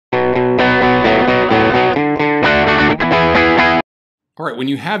All right, when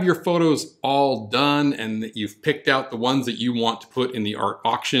you have your photos all done and that you've picked out the ones that you want to put in the art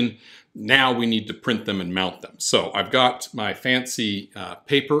auction, now we need to print them and mount them. So I've got my fancy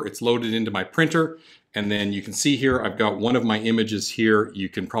paper, it's loaded into my printer, and then you can see here, I've got one of my images here. You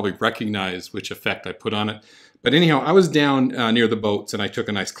can probably recognize which effect I put on it. But anyhow, I was down near the boats and I took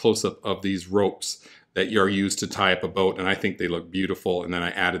a nice close-up of these ropes that are used to tie up a boat, and I think they look beautiful, and then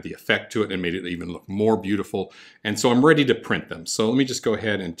I added the effect to it and made it even look more beautiful. And so I'm ready to print them. So let me just go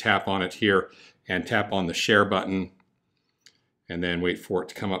ahead and tap on it here and tap on the share button and then wait for it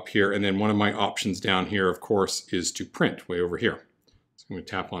to come up here. And then one of my options down here, of course, is to print way over here. So I'm going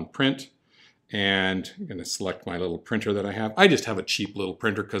to tap on print, and I'm going to select my little printer that I have. I just have a cheap little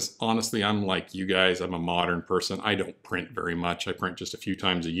printer because honestly, I'm like you guys, I'm a modern person. I don't print very much. I print just a few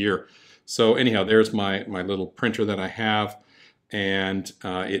times a year. So anyhow, there's my little printer that I have, and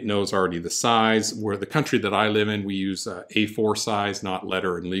it knows already the size. Where the country that I live in, we use A4 size, not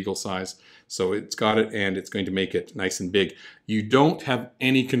letter and legal size. So it's got it, and it's going to make it nice and big. You don't have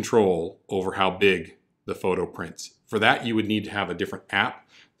any control over how big the photo prints. For that, you would need to have a different app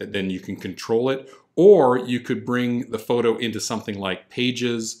that then you can control it, or you could bring the photo into something like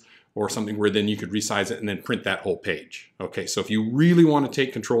Pages or something where then you could resize it and then print that whole page. Okay, so if you really want to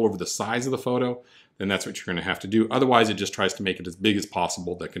take control over the size of the photo, then that's what you're going to have to do. Otherwise, it just tries to make it as big as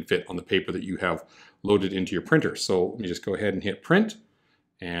possible that can fit on the paper that you have loaded into your printer. So let me just go ahead and hit print,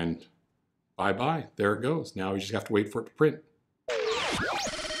 and bye-bye, there it goes. Now we just have to wait for it to print.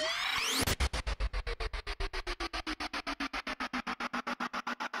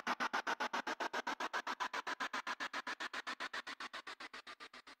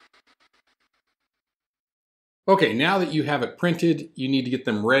 Okay, now that you have it printed, you need to get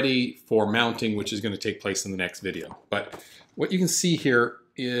them ready for mounting, which is going to take place in the next video. But what you can see here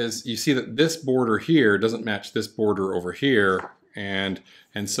is you see that this border here doesn't match this border over here. And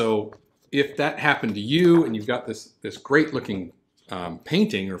so if that happened to you and you've got this great looking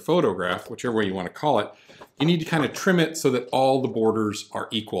painting or photograph, whichever way you want to call it, you need to kind of trim it so that all the borders are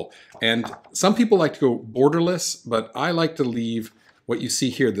equal. And some people like to go borderless, but I like to leave what you see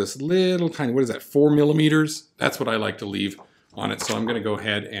here, this little tiny, what is that, 4 millimeters? That's what I like to leave on it. So I'm going to go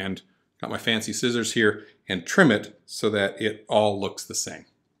ahead and got my fancy scissors here and trim it so that it all looks the same.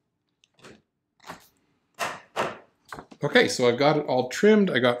 Okay, so I've got it all trimmed.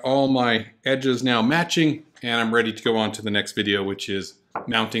 I got all my edges now matching, and I'm ready to go on to the next video, which is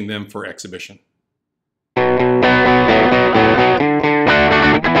mounting them for exhibition.